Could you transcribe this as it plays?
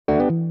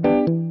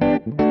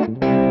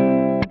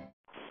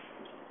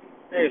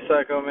Hey,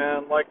 Psycho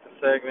Man, like the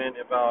segment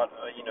about,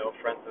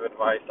 friends of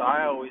advice.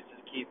 I always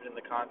just keep it in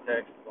the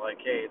context like,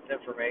 hey, it's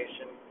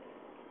information,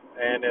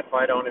 and if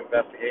I don't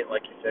investigate,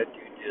 like you said,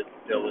 due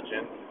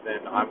diligence,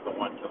 then I'm the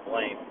one to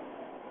blame,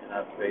 and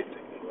that's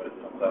basically what it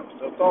ends up.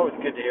 So it's always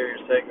good to hear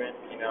your segment.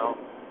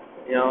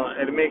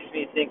 And it makes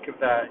me think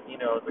of that,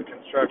 the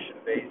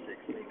construction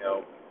basics,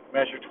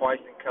 measure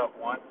twice and cut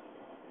once.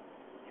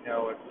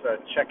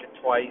 It's check it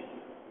twice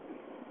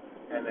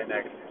and then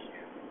execute.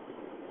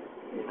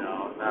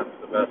 And that's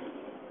the best,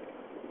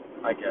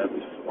 I guess,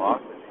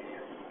 philosophy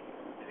if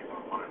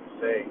anyone wanted to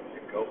say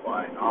to go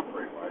by and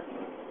operate by. So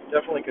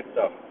definitely good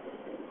stuff.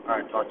 All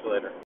right, talk to you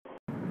later.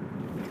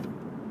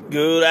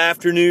 Good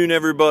afternoon,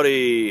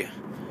 everybody.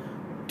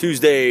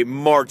 Tuesday,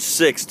 March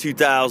 6,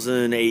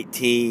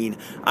 2018.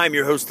 I'm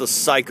your host, the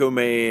Psycho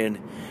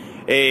Man.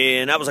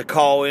 And that was a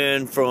call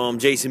in from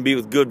Jason B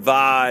with Good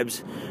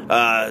Vibes.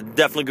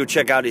 Definitely go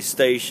check out his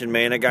station,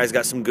 man. That guy's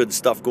got some good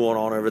stuff going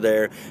on over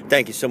there.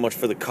 Thank you so much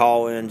for the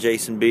call in,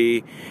 Jason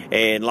B.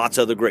 And lots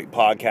of other great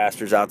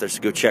podcasters out there, so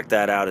go check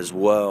that out as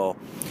well.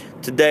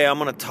 Today, I'm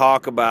going to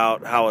talk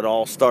about how it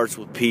all starts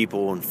with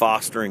people and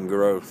fostering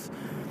growth.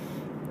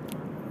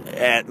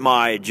 At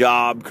my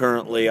job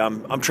currently,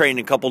 I'm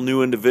training a couple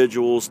new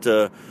individuals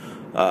to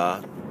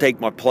take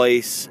my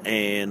place,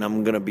 and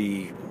I'm going to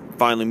be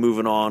finally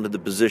moving on to the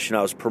position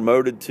I was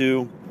promoted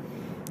to,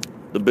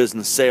 the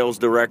business sales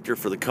director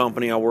for the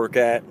company I work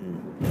at.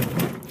 And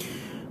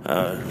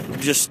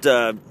it's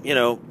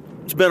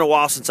been a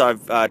while since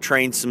I've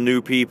trained some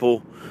new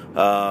people,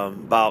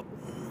 about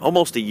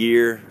almost a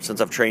year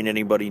since I've trained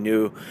anybody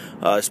new.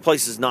 This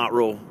place is not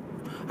real,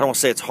 I don't want to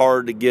say it's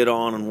hard to get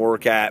on and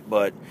work at,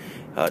 but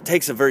it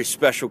takes a very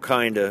special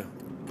kind of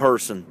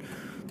person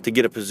to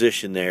get a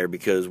position there,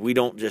 because we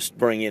don't just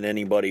bring in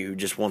anybody who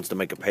just wants to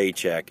make a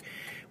paycheck.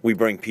 We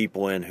bring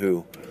people in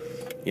who,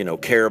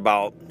 care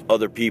about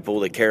other people.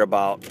 They care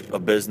about a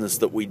business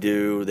that we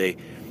do. They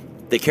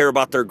care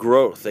about their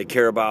growth. They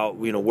care about,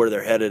 where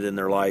they're headed in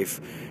their life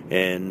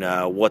and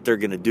what they're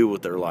going to do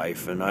with their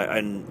life. And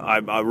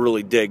I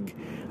really dig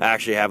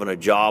actually having a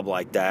job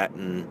like that.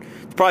 And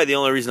it's probably the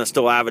only reason I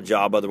still have a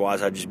job.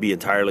 Otherwise, I'd just be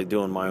entirely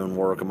doing my own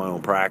work and my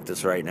own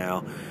practice right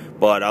now.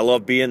 But I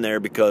love being there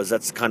because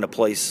that's the kind of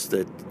place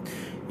that,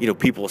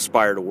 people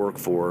aspire to work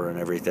for and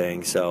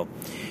everything. So,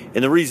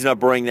 and the reason I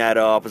bring that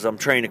up is I'm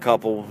training a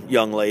couple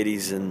young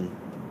ladies, and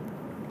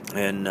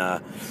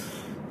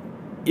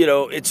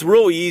it's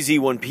real easy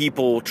when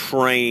people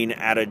train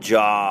at a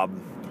job,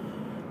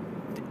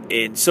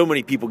 and so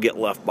many people get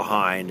left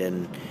behind.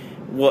 And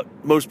what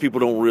most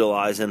people don't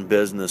realize in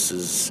business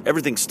is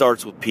everything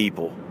starts with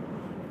people.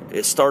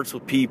 It starts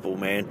with people,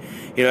 man.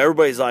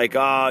 Everybody's like,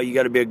 oh, you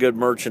got to be a good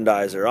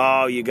merchandiser.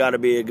 Oh, you got to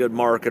be a good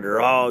marketer.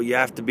 Oh, you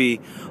have to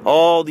be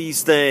all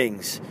these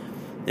things.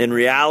 In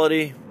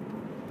reality,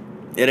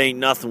 it ain't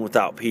nothing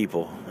without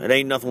people. It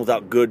ain't nothing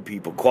without good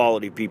people,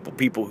 quality people,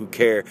 people who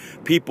care,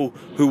 people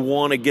who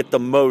want to get the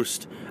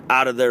most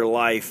out of their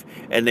life,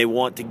 and they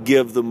want to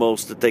give the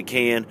most that they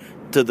can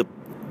to the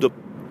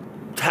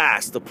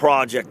task, the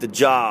project, the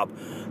job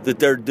that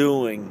they're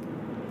doing.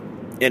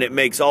 And it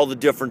makes all the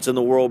difference in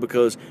the world,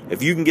 because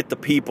if you can get the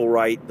people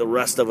right, the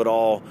rest of it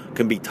all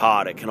can be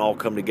taught. It can all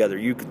come together.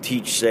 You can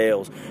teach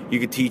sales. You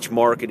can teach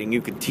marketing.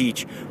 You can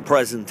teach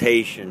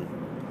presentation.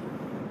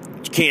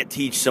 You can't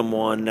teach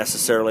someone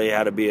necessarily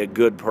how to be a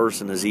good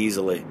person as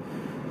easily.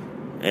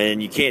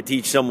 And you can't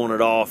teach someone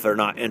at all if they're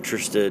not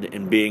interested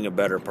in being a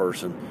better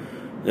person.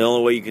 The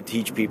only way you can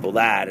teach people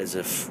that is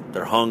if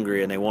they're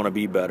hungry and they want to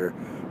be better.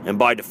 And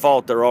by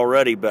default, they're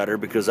already better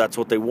because that's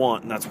what they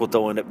want, and that's what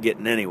they'll end up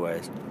getting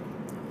anyways.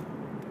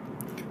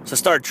 So I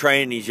started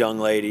training these young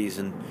ladies,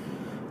 and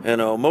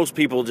most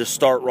people just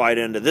start right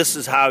into, this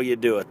is how you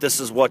do it, this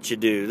is what you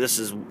do, this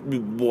is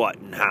what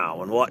and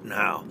how and what and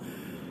how.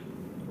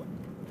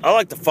 I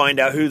like to find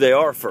out who they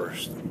are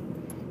first.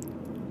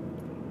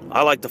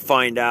 I like to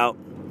find out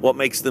what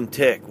makes them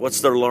tick.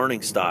 What's their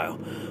learning style?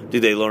 Do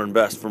they learn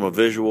best from a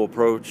visual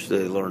approach? Do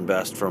they learn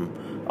best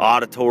from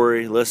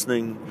auditory,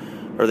 listening?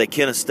 Or are they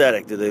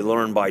kinesthetic? Do they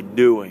learn by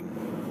doing?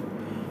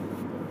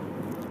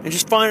 And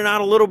just finding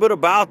out a little bit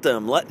about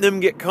them, letting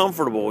them get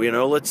comfortable.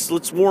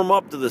 Let's warm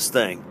up to this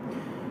thing.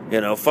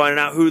 Finding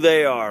out who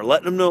they are,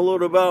 letting them know a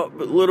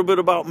little bit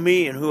about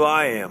me and who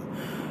I am,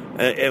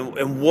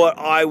 and what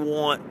I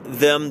want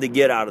them to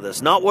get out of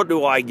this. Not what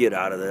do I get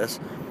out of this.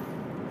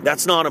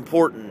 That's not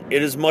important.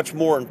 It is much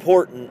more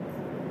important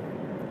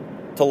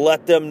to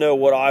let them know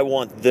what I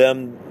want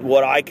them,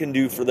 what I can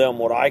do for them,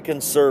 what I can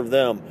serve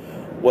them,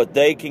 what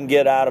they can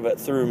get out of it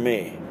through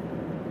me.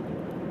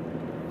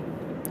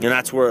 And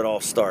that's where it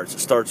all starts. It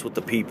starts with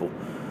the people.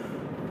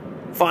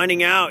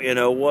 Finding out,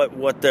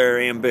 what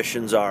their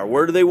ambitions are.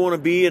 Where do they want to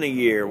be in a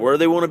year? Where do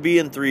they want to be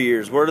in 3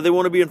 years? Where do they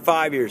want to be in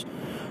 5 years?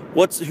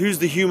 Who's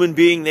the human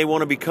being they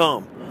want to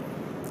become?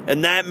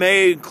 And that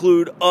may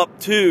include up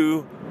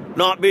to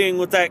not being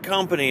with that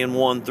company in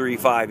 1, 3,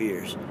 5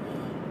 years.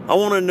 I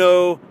want to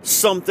know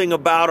something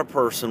about a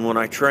person when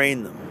I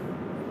train them.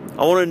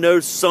 I want to know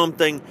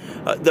something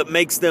that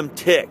makes them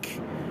tick.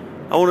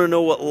 I want to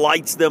know what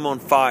lights them on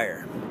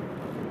fire.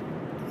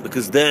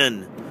 Because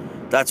then,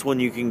 that's when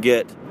you can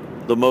get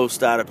the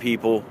most out of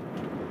people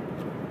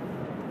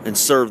and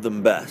serve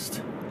them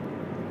best.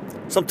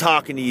 So I'm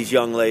talking to these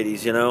young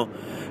ladies, and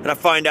I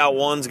find out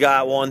one's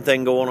got one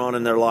thing going on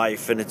in their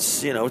life, and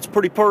it's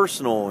pretty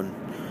personal, and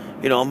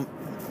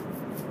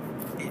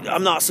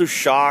I'm not so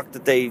shocked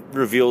that they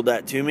revealed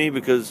that to me,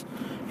 because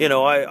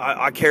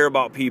I care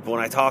about people,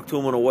 and I talk to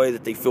them in a way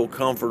that they feel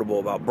comfortable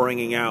about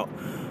bringing out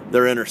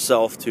their inner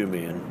self to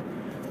me.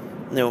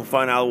 And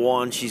find out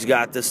one, she's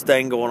got this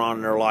thing going on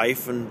in her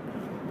life, and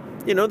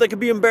that could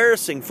be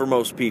embarrassing for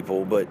most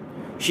people, but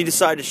she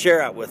decided to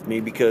share it with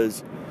me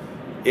because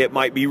it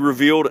might be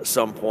revealed at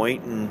some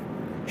point, and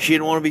she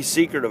didn't want to be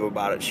secretive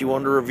about it. She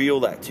wanted to reveal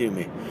that to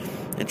me.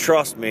 And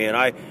trust me, and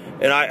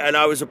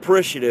I was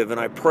appreciative, and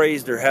I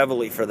praised her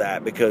heavily for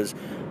that, because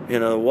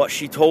what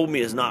she told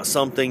me is not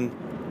something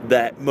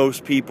that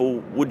most people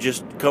would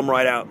just come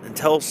right out and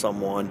tell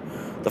someone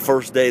the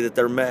first day that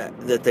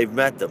they've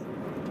met them.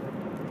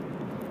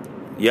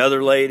 The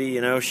other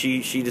lady,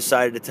 she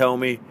decided to tell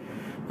me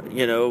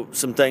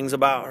some things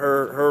about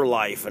her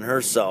life and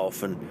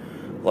herself, and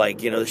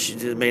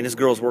this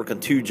girl's working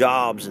 2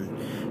 jobs,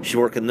 and she's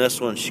working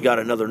this one, she got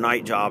another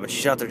night job, and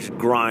she's out there just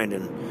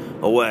grinding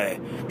away.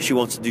 She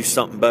wants to do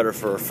something better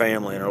for her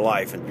family and her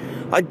life.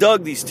 And I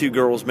dug these 2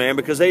 girls, man,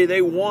 because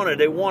they wanted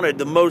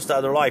the most out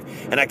of their life,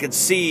 and I could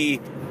see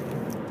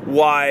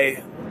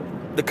why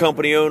the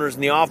company owners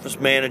and the office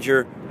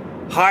manager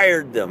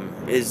hired them,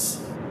 is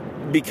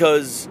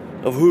because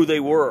of who they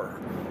were.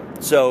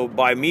 So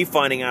by me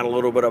finding out a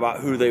little bit about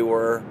who they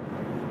were,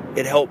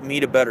 it helped me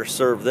to better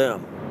serve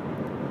them,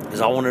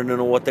 because I wanted to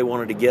know what they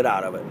wanted to get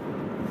out of it.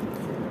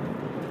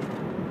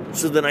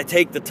 So then I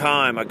take the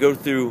time, I go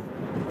through,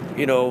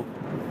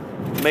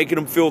 making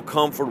them feel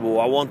comfortable.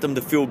 I want them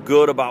to feel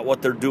good about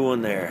what they're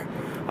doing there.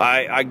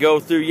 I go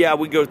through,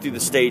 we go through the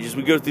stages,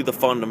 we go through the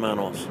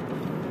fundamentals.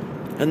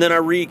 And then I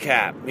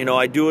recap.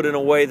 I do it in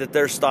a way that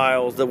their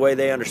styles, the way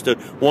they understood.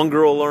 One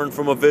girl learned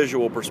from a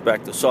visual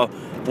perspective. So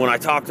when I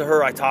talked to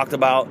her, I talked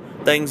about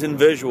things in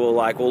visual,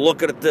 like, well,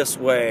 look at it this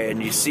way,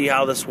 and you see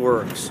how this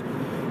works,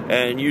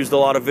 and used a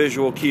lot of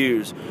visual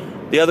cues.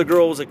 The other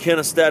girl was a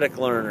kinesthetic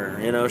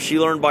learner. She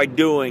learned by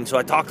doing. So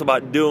I talked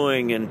about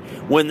doing, and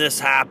when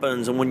this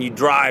happens, and when you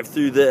drive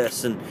through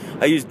this, and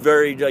I used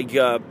very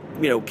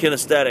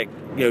kinesthetic,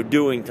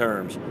 doing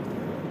terms.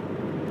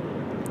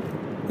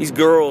 These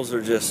girls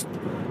are just,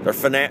 they're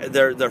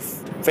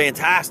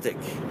fantastic,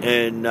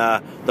 and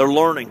they're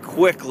learning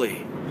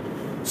quickly,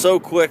 so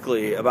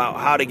quickly,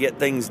 about how to get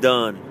things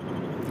done.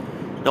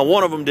 Now,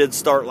 one of them did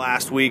start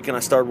last week, and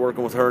I started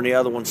working with her, and the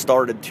other one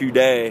started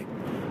today,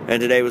 and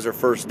today was her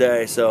first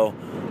day. So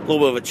a little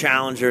bit of a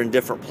challenger in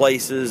different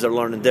places. They're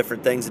learning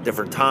different things at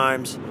different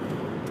times,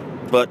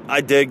 but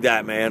I dig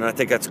that, man. I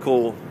think that's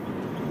cool.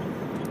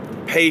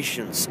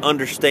 Patience,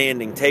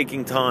 understanding,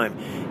 taking time.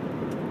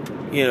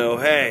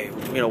 Hey,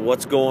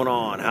 what's going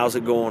on? How's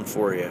it going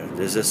for you?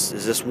 Is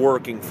this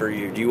working for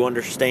you? Do you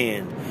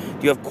understand?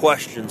 Do you have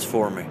questions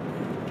for me?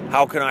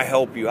 How can I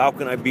help you? How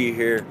can I be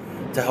here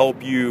to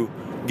help you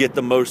get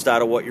the most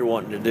out of what you're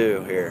wanting to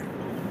do here?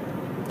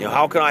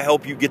 How can I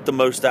help you get the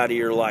most out of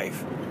your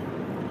life?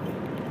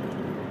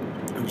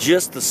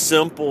 Just the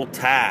simple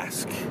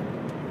task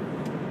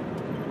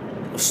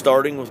of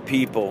starting with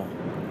people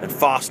and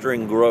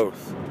fostering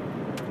growth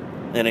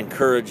and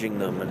encouraging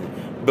them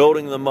and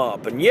building them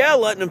up, and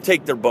letting them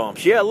take their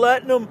bumps,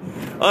 letting them,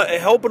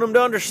 helping them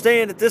to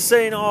understand that this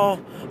ain't all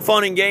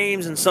fun and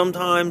games, and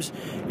sometimes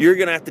you're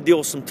gonna have to deal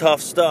with some tough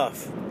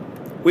stuff.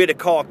 We had to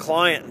call a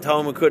client and tell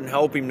him we couldn't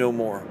help him no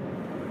more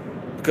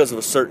because of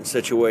a certain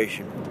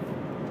situation.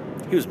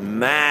 He was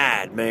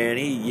mad, man.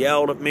 He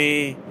yelled at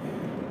me.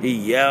 He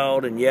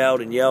yelled and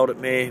yelled and yelled at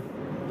me.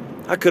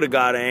 I could have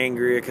got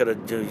angry. I could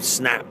have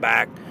snapped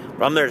back,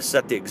 but I'm there to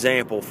set the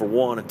example, for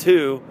one, and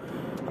two,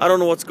 I don't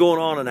know what's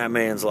going on in that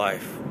man's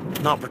life.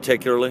 Not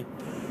particularly.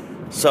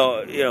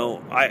 So,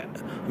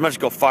 I'm not just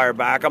going to fire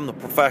back. I'm the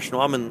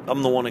professional.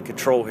 I'm the one in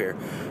control here.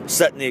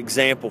 Setting the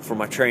example for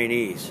my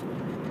trainees.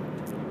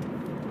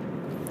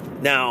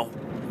 Now,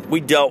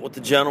 we dealt with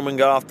the gentleman,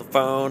 got off the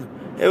phone.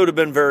 It would have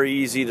been very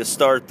easy to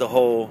start the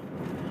whole,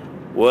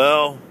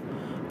 well,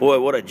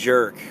 boy, what a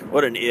jerk.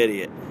 What an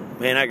idiot.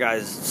 Man, that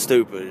guy's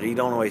stupid. He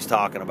don't know what he's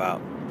talking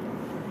about.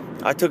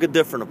 I took a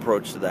different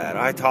approach to that.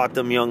 I taught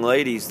them young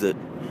ladies that,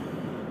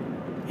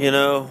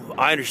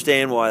 I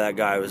understand why that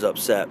guy was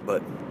upset,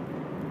 but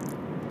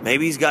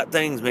maybe he's got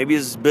things. Maybe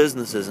his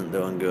business isn't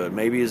doing good.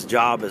 Maybe his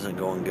job isn't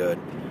going good.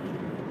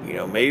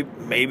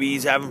 Maybe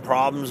he's having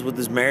problems with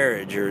his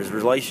marriage or his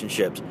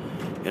relationships.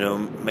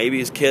 Maybe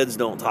his kids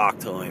don't talk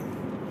to him.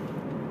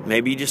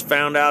 Maybe he just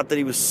found out that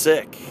he was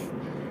sick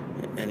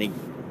and he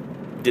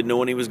didn't know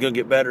when he was going to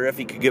get better, if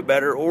he could get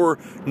better, or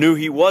knew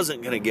he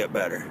wasn't going to get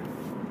better.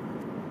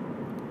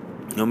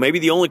 Maybe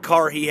the only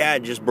car he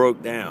had just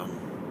broke down.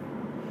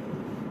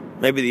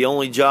 Maybe the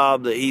only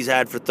job that he's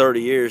had for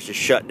 30 years just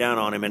shut down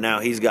on him, and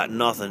now he's got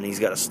nothing. He's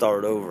got to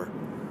start over.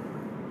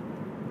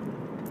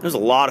 There's a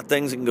lot of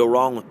things that can go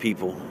wrong with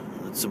people.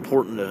 It's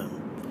important to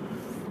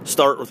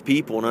start with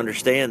people and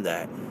understand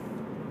that.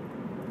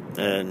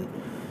 And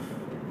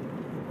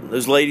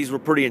those ladies were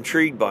pretty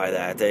intrigued by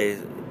that.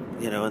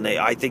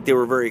 I think they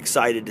were very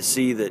excited to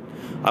see that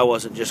I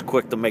wasn't just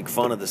quick to make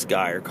fun of this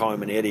guy or call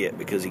him an idiot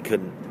because we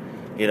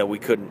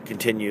couldn't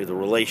continue the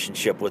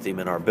relationship with him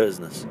in our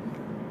business.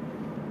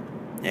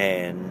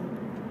 And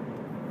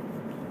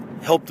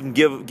help them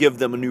give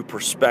them a new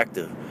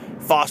perspective,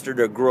 foster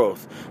their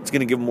growth. It's going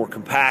to give them more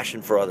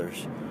compassion for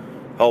others.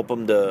 Help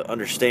them to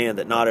understand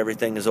that not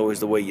everything is always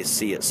the way you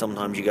see it.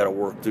 Sometimes you got to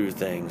work through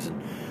things,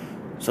 and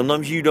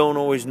sometimes you don't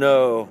always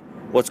know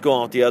what's going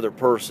on with the other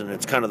person.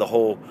 It's kind of the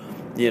whole,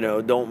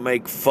 don't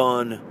make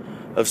fun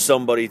of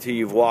somebody till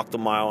you've walked a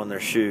mile in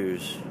their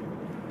shoes.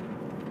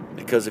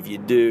 Because if you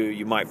do,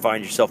 you might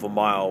find yourself a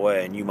mile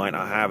away and you might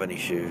not have any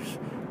shoes,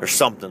 or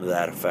something to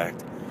that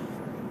effect.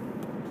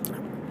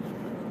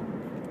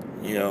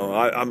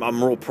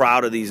 I'm real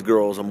proud of these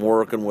girls. I'm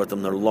working with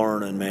them. They're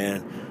learning,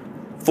 man.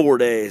 4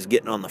 days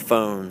getting on the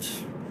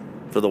phones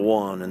for the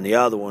one, and the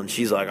other one,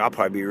 she's like, I'll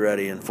probably be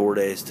ready in 4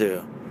 days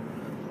too.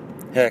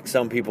 Heck,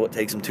 some people it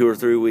takes them 2 or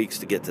 3 weeks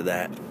to get to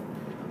that.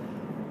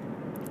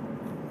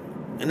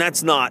 And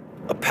that's not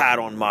a pat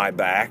on my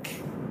back.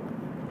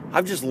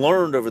 I've just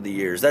learned over the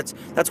years. That's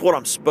what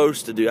I'm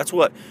supposed to do. That's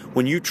what,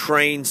 when you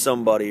train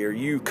somebody or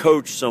you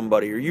coach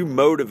somebody or you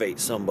motivate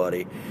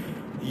somebody,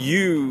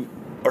 you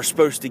are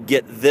supposed to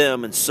get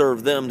them and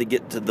serve them to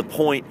get to the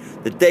point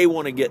that they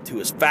want to get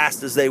to as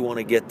fast as they want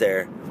to get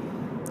there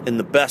in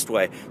the best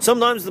way.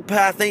 Sometimes the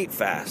path ain't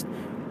fast,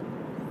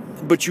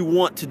 but you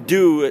want to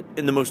do it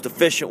in the most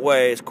efficient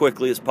way as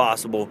quickly as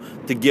possible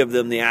to give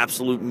them the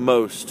absolute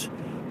most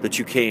that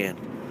you can.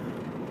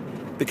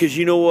 Because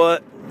you know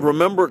what?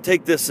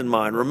 Take this in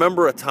mind.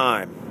 Remember a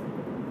time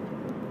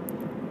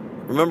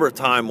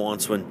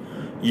once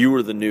when you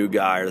were the new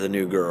guy or the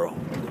new girl.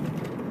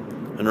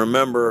 And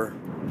remember,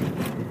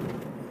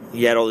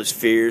 you had all these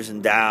fears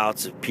and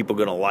doubts. Are people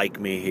going to like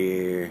me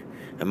here?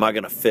 Am I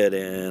going to fit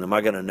in? Am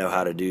I going to know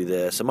how to do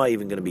this? Am I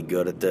even going to be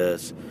good at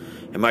this?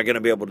 Am I going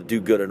to be able to do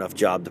a good enough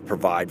job to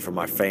provide for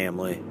my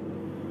family?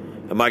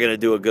 Am I going to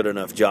do a good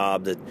enough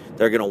job that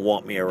they're going to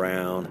want me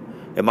around?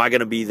 Am I going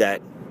to be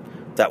that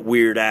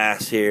weird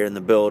ass here in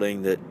the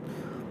building that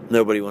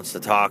nobody wants to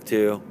talk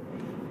to?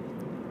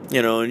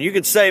 And you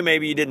can say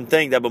maybe you didn't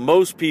think that, but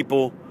most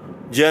people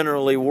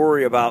generally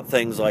worry about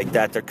things like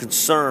that. They're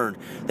concerned.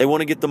 They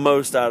want to get the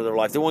most out of their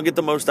life. They want to get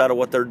the most out of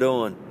what they're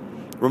doing.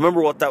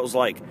 Remember what that was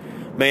like,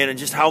 man, and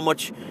just how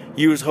much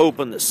you was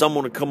hoping that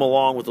someone would come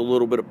along with a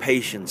little bit of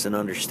patience and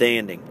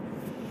understanding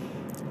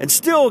and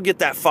still get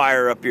that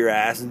fire up your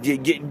ass and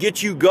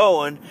get you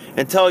going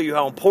and tell you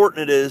how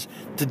important it is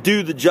to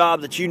do the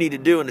job that you need to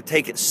do and to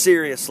take it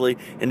seriously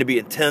and to be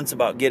intense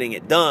about getting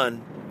it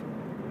done,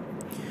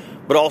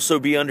 but also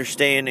be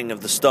understanding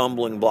of the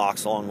stumbling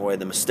blocks along the way,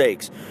 the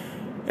mistakes.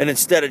 And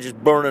instead of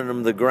just burning them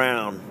to the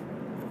ground,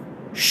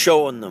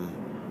 showing them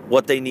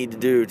what they need to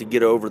do to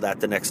get over that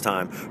the next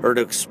time, or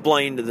to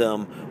explain to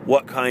them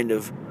what kind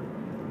of,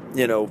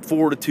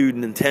 fortitude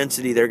and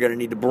intensity they're going to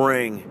need to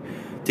bring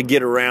to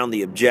get around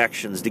the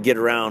objections, to get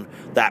around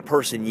that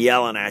person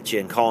yelling at you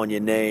and calling you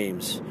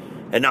names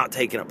and not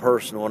taking it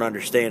personal and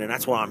understanding.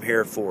 That's what I'm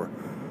here for.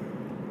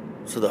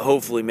 So that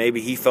hopefully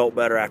maybe he felt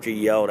better after he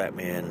yelled at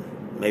me,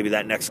 and maybe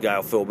that next guy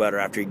will feel better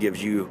after he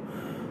gives you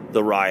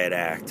the riot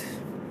act.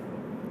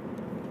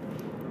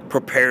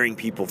 Preparing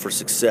people for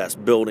success,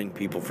 building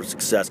people for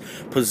success,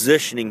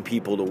 positioning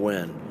people to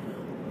win.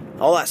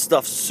 All that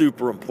stuff's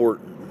super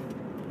important.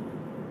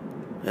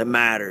 It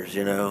matters,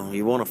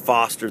 You want to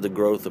foster the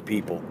growth of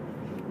people.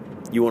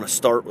 You want to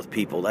start with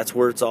people. That's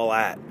where it's all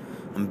at.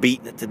 I'm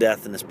beating it to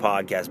death in this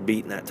podcast,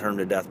 beating that term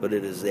to death, but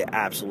it is the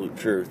absolute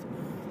truth.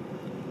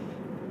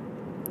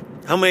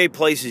 How many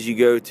places you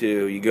go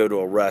to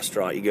a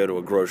restaurant, you go to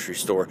a grocery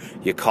store,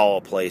 you call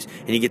a place,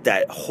 and you get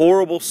that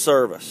horrible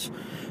service.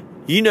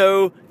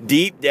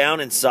 Deep down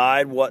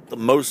inside what the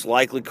most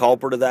likely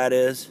culprit of that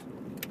is?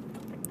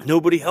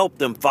 Nobody helped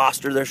them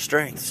foster their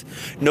strengths.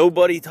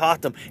 Nobody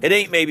taught them. It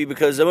ain't maybe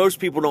because most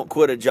people don't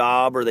quit a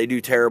job or they do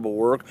terrible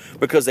work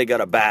because they got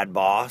a bad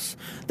boss.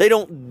 They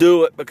don't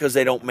do it because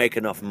they don't make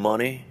enough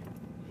money.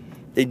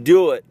 They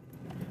do it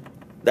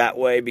that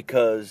way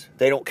because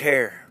they don't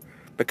care.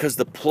 Because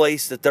the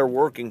place that they're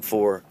working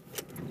for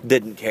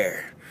didn't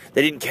care.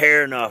 They didn't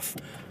care enough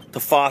to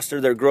foster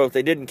their growth.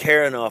 They didn't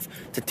care enough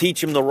to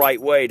teach them the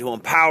right way, to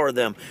empower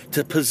them,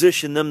 to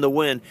position them to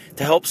win,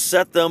 to help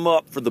set them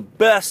up for the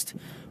best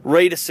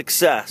rate of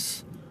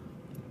success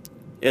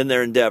in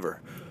their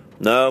endeavor.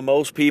 No,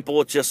 most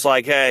people, it's just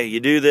like, hey, you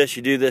do this,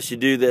 you do this, you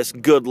do this.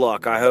 Good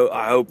luck.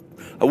 I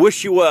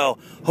wish you well.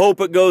 Hope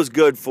it goes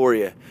good for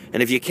you.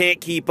 And if you can't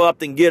keep up,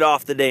 then get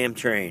off the damn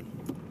train.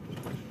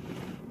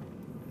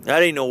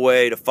 That ain't no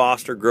way to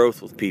foster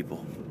growth with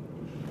people.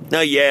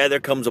 Now, yeah, there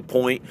comes a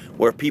point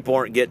where people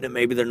aren't getting it.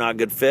 Maybe they're not a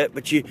good fit,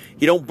 but you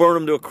don't burn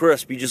them to a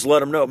crisp. You just let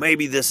them know,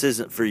 maybe this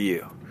isn't for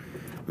you.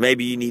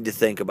 Maybe you need to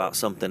think about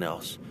something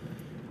else.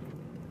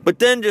 But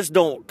then just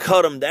don't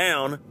cut them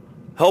down.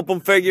 Help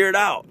them figure it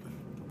out.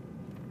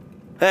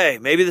 hey,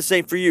 maybe this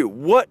ain't for you.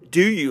 What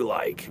do you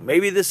like?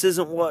 Maybe this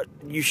isn't what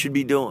you should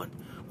be doing.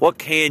 What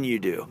can you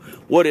do?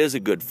 What is a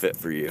good fit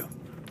for you?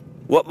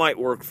 What might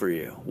work for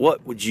you?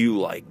 What would you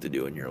like to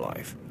do in your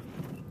life?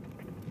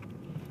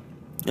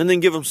 And then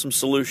give them some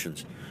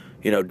solutions.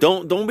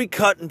 Don't be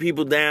cutting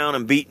people down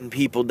and beating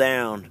people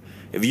down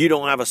if you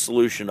don't have a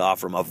solution to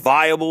offer them, a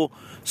viable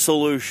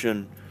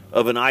solution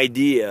of an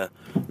idea.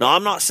 Now,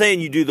 I'm not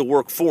saying you do the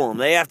work for them.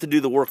 They have to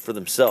do the work for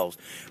themselves.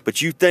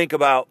 But you think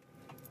about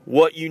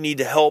what you need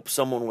to help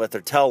someone with or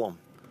tell them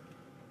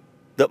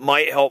that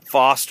might help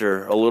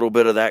foster a little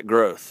bit of that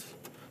growth,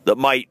 that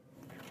might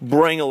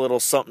bring a little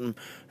something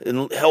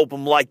and help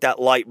them light that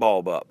light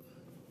bulb up.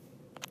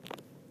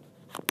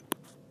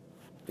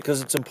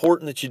 Because it's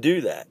important that you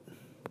do that.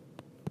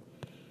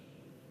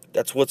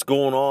 That's what's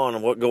going on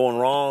and what's going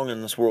wrong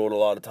in this world a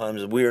lot of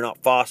times is we are not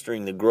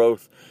fostering the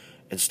growth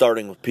and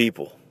starting with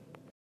people.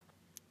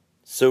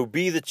 So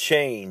be the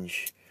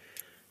change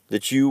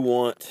that you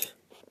want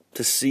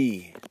to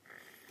see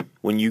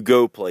when you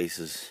go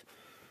places,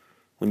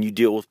 when you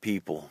deal with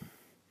people.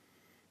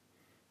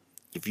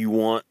 If you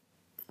want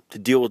to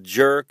deal with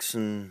jerks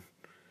and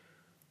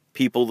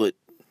people that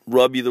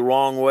rub you the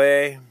wrong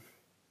way,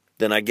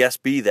 then I guess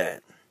be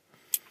that.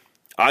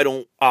 I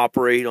don't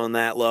operate on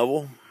that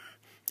level,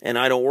 and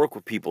I don't work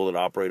with people that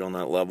operate on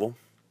that level.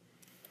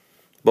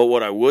 But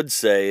what I would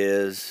say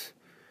is,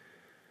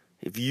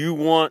 if you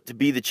want to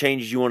be the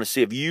changes you want to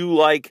see, if you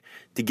like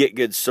to get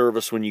good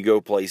service when you go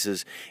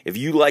places, if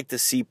you like to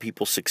see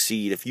people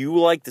succeed, if you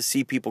like to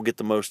see people get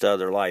the most out of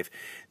their life,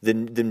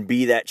 then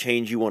be that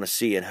change you want to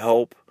see and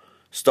help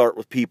start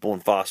with people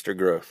and foster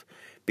growth.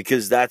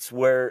 Because that's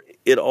where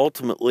it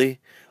ultimately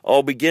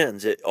all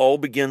begins. It all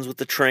begins with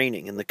the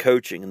training and the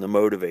coaching and the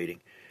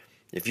motivating.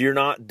 If you're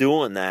not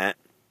doing that,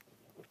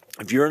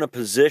 if you're in a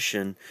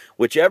position,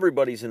 which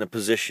everybody's in a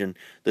position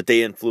that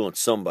they influence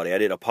somebody. I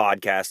did a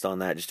podcast on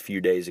that just a few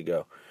days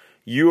ago.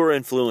 You are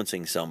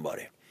influencing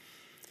somebody.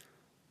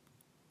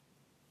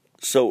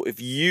 So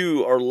if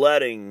you are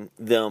letting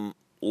them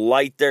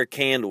light their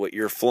candle at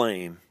your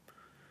flame,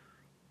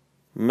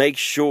 make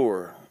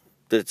sure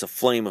that it's a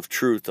flame of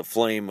truth, a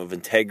flame of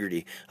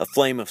integrity, a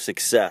flame of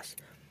success.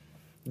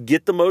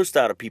 Get the most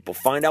out of people.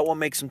 Find out what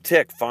makes them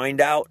tick. Find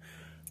out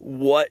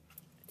what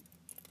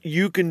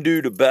you can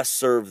do to best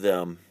serve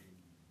them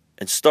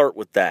and start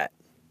with that.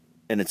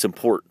 And it's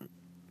important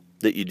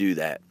that you do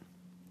that.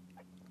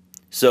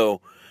 So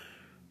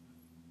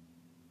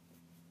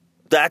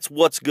that's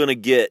what's going to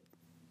get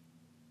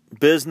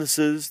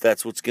businesses.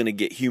 That's what's going to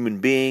get human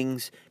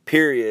beings,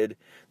 period.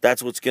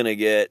 That's what's going to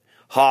get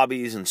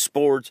hobbies and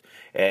sports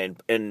and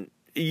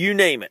you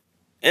name it.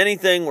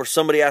 Anything where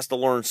somebody has to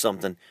learn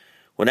something.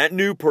 When that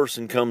new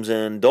person comes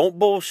in, don't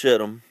bullshit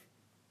them.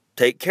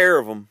 Take care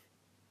of them.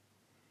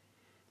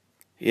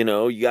 You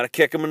got to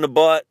kick them in the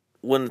butt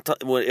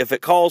if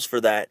it calls for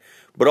that.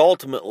 But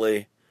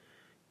ultimately,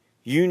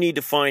 you need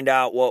to find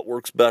out what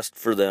works best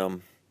for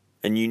them.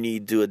 And you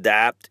need to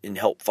adapt and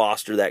help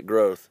foster that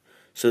growth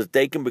so that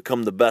they can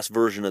become the best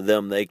version of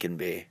them they can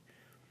be.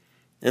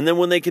 And then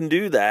when they can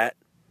do that,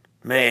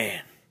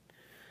 man,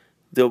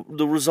 the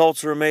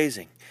results are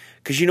amazing.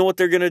 Because you know what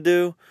they're going to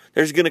do?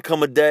 There's going to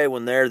come a day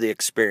when they're the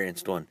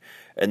experienced one.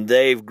 And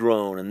they've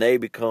grown and they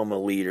become a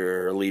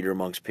leader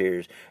amongst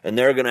peers. And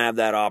they're going to have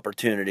that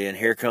opportunity. And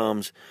here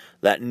comes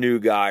that new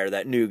guy or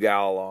that new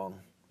gal along.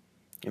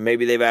 And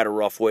maybe they've had a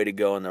rough way to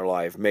go in their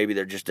life. Maybe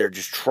they're just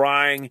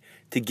trying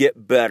to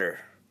get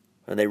better.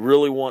 And they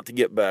really want to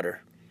get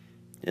better.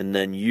 And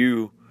then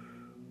you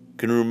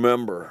can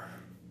remember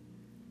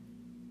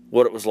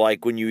what it was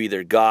like when you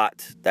either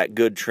got that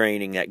good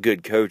training, that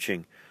good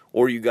coaching,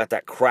 or you got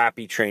that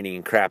crappy training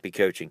and crappy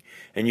coaching.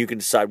 And you can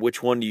decide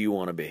which one do you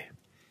want to be.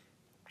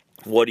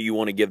 What do you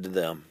want to give to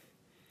them?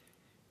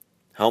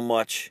 How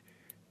much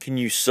can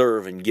you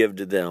serve and give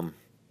to them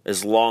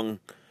as long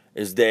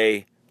as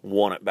they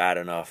want it bad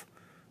enough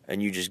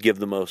and you just give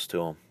the most to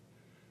them?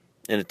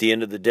 And at the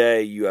end of the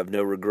day, you have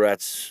no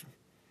regrets,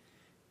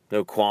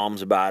 no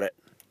qualms about it.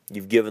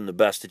 You've given the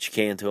best that you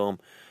can to them.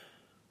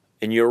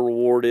 And your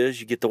reward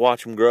is you get to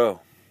watch them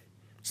grow.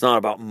 It's not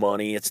about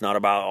money. It's not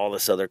about all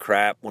this other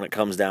crap when it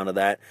comes down to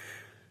that.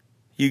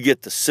 You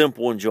get the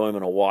simple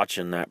enjoyment of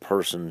watching that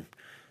person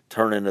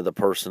turn into the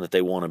person that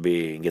they want to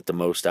be and get the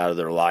most out of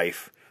their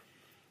life.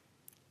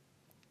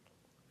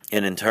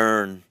 And in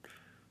turn,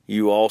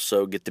 you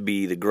also get to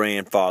be the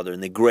grandfather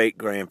and the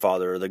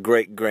great-grandfather or the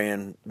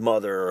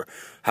great-grandmother or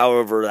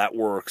however that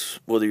works,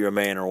 whether you're a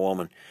man or a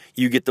woman.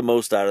 You get the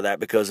most out of that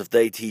because if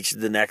they teach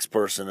the next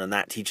person and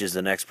that teaches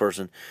the next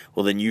person,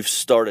 well, then you've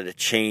started a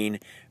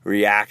chain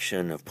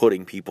reaction of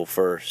putting people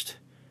first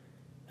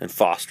and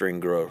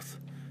fostering growth.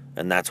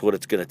 And that's what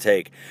it's going to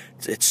take.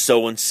 It's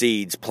sowing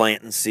seeds,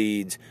 planting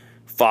seeds,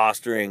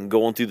 fostering,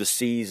 going through the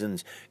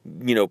seasons,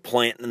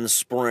 planting in the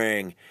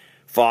spring,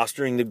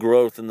 fostering the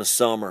growth in the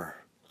summer.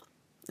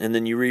 And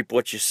then you reap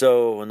what you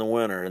sow in the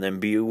winter. And then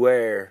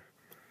beware,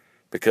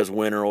 because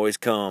winter always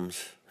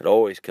comes. It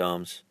always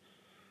comes.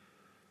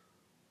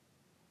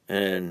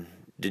 And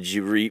did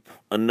you reap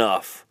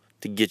enough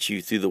to get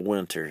you through the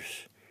winters,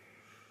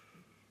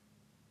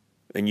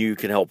 and you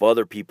can help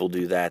other people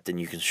do that, then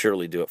you can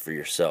surely do it for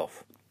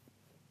yourself.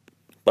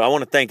 But I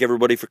want to thank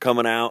everybody for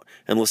coming out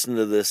and listening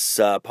to this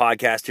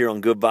podcast here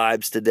on Good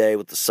Vibes today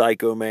with the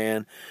Psycho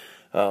Man.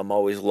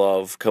 Always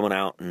love coming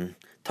out and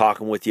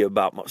talking with you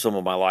about some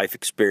of my life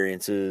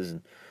experiences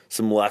and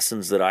some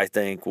lessons that I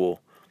think will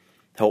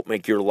help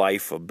make your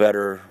life a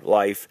better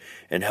life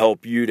and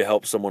help you to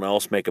help someone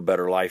else make a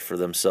better life for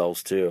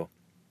themselves too.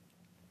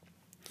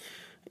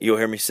 You'll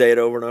hear me say it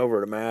over and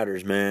over. It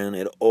matters, man.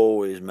 It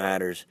always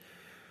matters.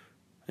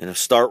 And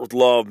start with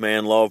love,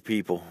 man. Love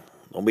people.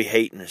 Don't be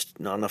hating. There's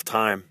not enough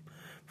time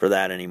for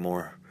that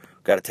anymore.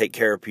 We've got to take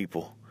care of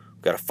people.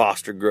 We've got to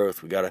foster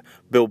growth. We've got to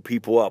build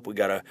people up. We've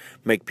got to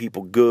make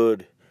people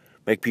good,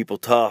 make people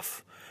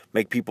tough,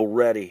 make people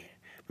ready,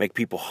 make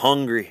people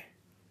hungry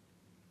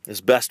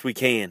as best we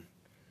can.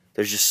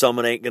 There's just some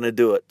that ain't going to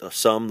do it. There's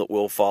some that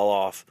will fall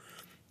off.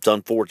 It's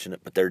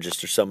unfortunate, but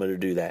there's some that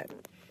do that.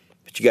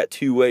 But you got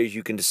two ways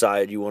you can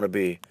decide you want to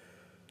be.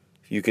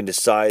 You can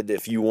decide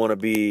if you want to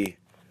be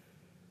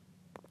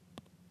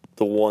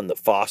the one that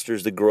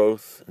fosters the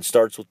growth and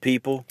starts with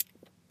people,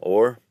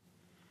 or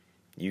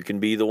you can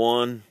be the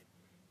one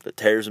that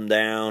tears them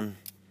down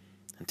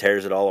and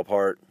tears it all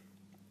apart.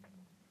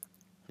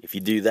 If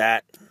you do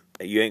that,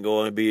 you ain't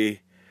going to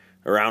be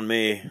around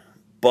me.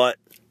 But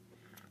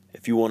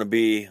if you want to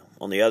be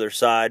on the other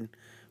side,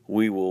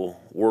 we will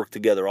work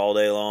together all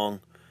day long,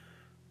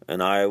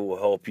 and I will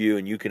help you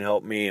and you can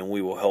help me, and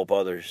we will help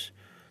others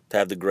to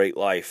have the great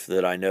life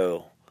that I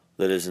know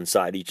that is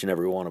inside each and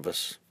every one of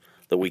us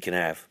that we can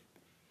have.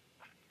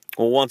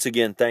 Well, once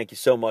again, thank you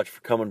so much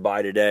for coming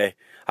by today.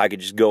 I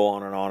could just go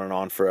on and on and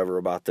on forever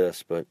about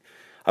this, but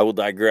I will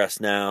digress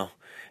now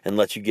and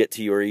let you get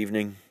to your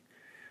evening.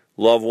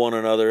 Love one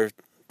another.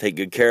 Take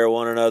good care of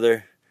one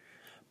another.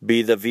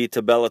 Be the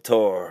Vita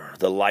Bellator,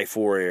 the life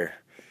warrior.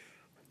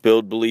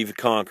 Build, believe,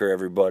 conquer,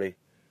 everybody.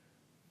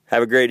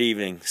 Have a great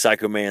evening.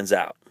 Psycho Man's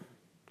out.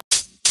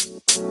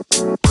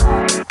 You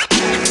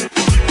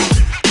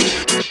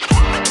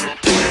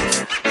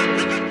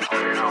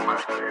know, man.